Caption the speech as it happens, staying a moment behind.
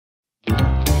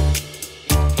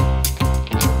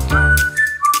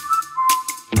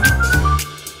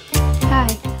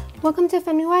Welcome to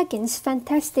Funny Wagon's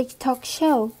fantastic talk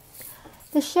show.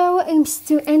 The show aims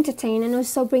to entertain and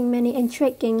also bring many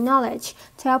intriguing knowledge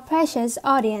to our precious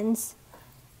audience.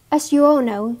 As you all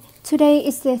know, today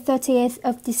is the 30th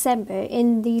of December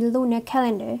in the lunar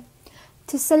calendar.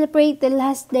 To celebrate the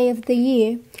last day of the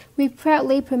year, we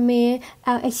proudly premiere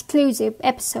our exclusive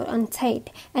episode on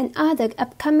Tet and other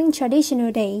upcoming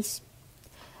traditional days.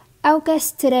 Our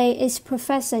guest today is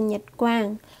Professor Nhật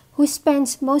Quang, who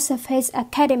spends most of his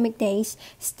academic days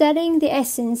studying the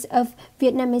essence of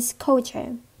Vietnamese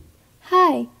culture.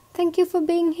 Hi, thank you for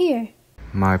being here.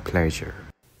 My pleasure.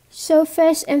 So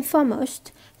first and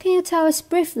foremost, can you tell us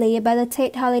briefly about the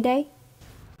Tet holiday?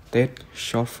 Tet,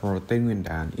 short for Tết Nguyên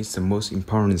đán, is the most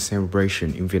important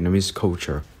celebration in Vietnamese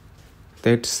culture.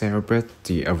 Tet celebrates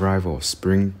the arrival of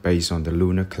spring based on the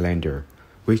lunar calendar,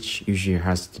 which usually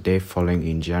has the day falling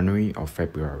in January or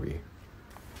February.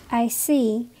 I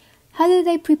see. How do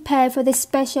they prepare for this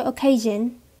special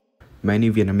occasion? Many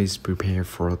Vietnamese prepare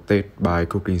for Tet by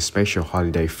cooking special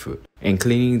holiday food and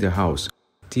cleaning the house.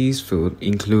 These food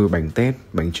include bánh tét,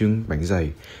 bánh chưng, bánh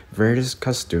dày, various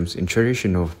customs and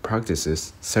traditional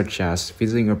practices such as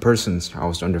visiting a person's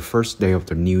house on the first day of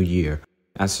the new year,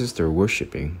 ancestor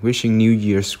worshipping, wishing New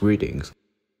Year's greetings.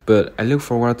 But I look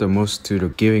forward the most to the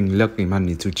giving lucky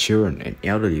money to children and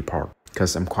elderly part,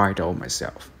 because I'm quite old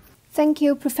myself. Thank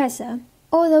you, Professor.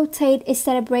 Although Tet is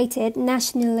celebrated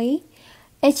nationally,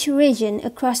 each region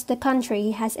across the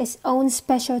country has its own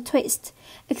special twist,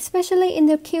 especially in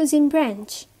the cuisine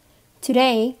branch.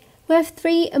 Today, we have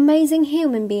three amazing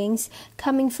human beings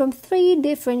coming from three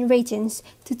different regions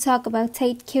to talk about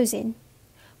Tet cuisine.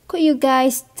 Could you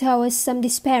guys tell us some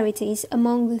disparities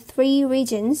among the three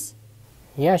regions?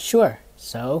 Yeah, sure.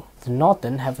 So, the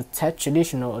Northern have a Tet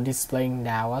traditional displaying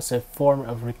now as a form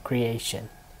of recreation.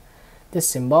 This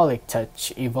symbolic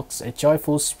touch evokes a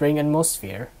joyful spring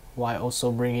atmosphere while also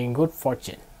bringing good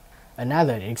fortune.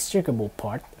 Another inextricable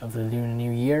part of the Lunar New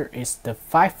Year is the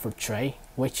 5-food tray,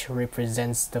 which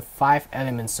represents the 5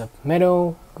 elements of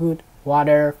metal, wood,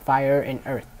 water, fire, and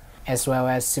earth, as well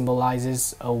as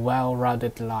symbolizes a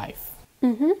well-rounded life.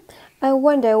 I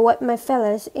wonder what my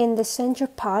fellows in the central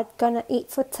part gonna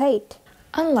eat for Tet.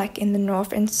 Unlike in the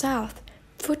north and south,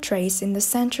 food trays in the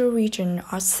central region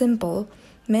are simple,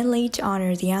 mainly to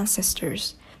honor the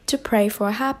ancestors. To pray for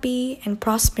a happy and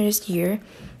prosperous year,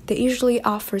 they usually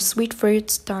offer sweet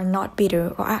fruits that are not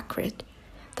bitter or acrid.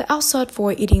 They also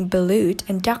avoid eating balut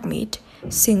and duck meat,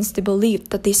 since they believe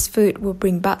that this food will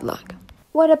bring bad luck.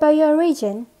 What about your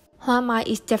region? Hoa Mai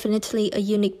is definitely a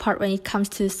unique part when it comes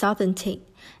to Southern Tet.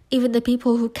 Even the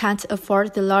people who can't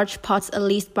afford the large pots at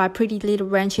least buy pretty little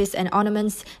branches and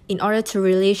ornaments in order to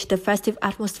relish the festive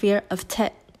atmosphere of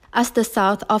Tet. As the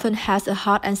South often has a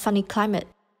hot and sunny climate,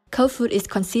 cold food is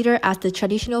considered as the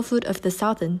traditional food of the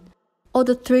Southern. All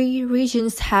the three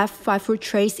regions have 5 fruit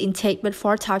trays in Tet, but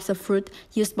 4 types of fruit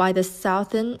used by the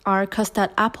Southern are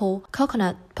custard apple,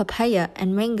 coconut, papaya,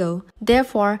 and mango.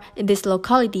 Therefore, in this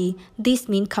locality, these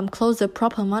mean come closer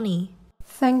proper money.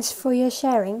 Thanks for your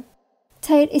sharing.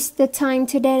 Tet is the time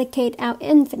to dedicate our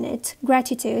infinite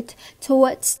gratitude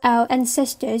towards our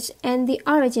ancestors and the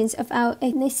origins of our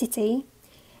ethnicity.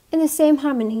 In the same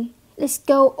harmony, let's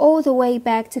go all the way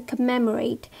back to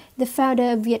commemorate the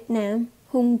founder of Viet Nam,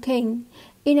 Hung King,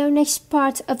 in our next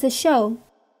part of the show,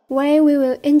 where we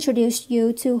will introduce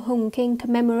you to Hung King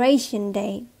Commemoration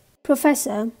Day.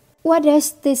 Professor, what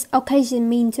does this occasion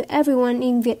mean to everyone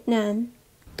in Vietnam?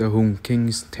 The Hung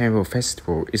King's Temple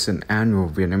Festival is an annual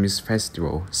Vietnamese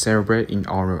festival celebrated in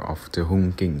honor of the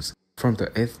Hung Kings from the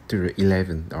 8th to the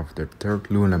 11th of the 3rd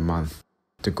lunar month.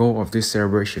 The goal of this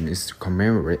celebration is to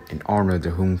commemorate and honor the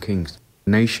Hung Kings,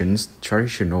 the nation's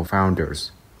traditional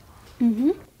founders.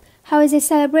 How is it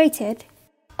celebrated?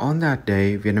 On that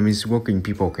day, Vietnamese working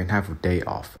people can have a day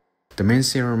off. The main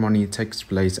ceremony takes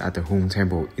place at the Hung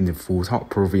Temple in the Phu Thọ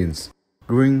Province.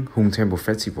 During Hung Temple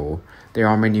Festival, there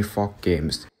are many folk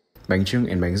games. Bánh chưng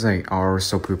and bánh dày are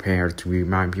also prepared to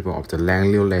remind people of the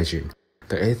Lang Liu legend,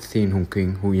 the 18th Hung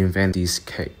King who invented these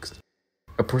cakes.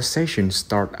 A procession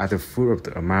starts at the foot of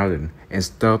the mountain and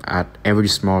stops at every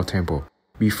small temple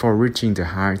before reaching the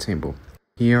high temple.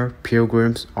 Here,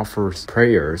 pilgrims offer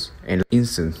prayers and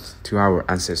incense to our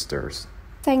ancestors.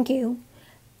 Thank you.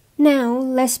 Now,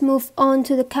 let's move on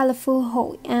to the colorful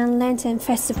Hội An Lantern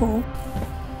Festival.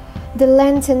 The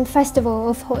Lantern Festival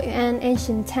of Hội An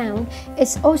Ancient Town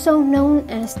is also known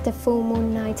as the Full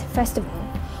Moon Night Festival,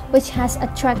 which has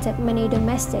attracted many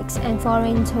domestics and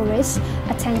foreign tourists'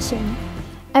 attention.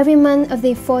 Every month of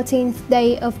the 14th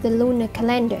day of the lunar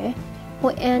calendar,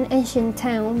 where an ancient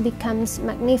town becomes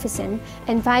magnificent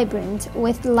and vibrant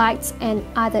with lights and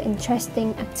other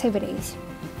interesting activities.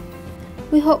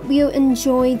 We hope you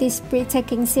enjoy this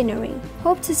breathtaking scenery.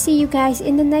 Hope to see you guys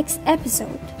in the next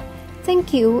episode.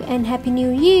 Thank you and Happy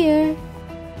New Year!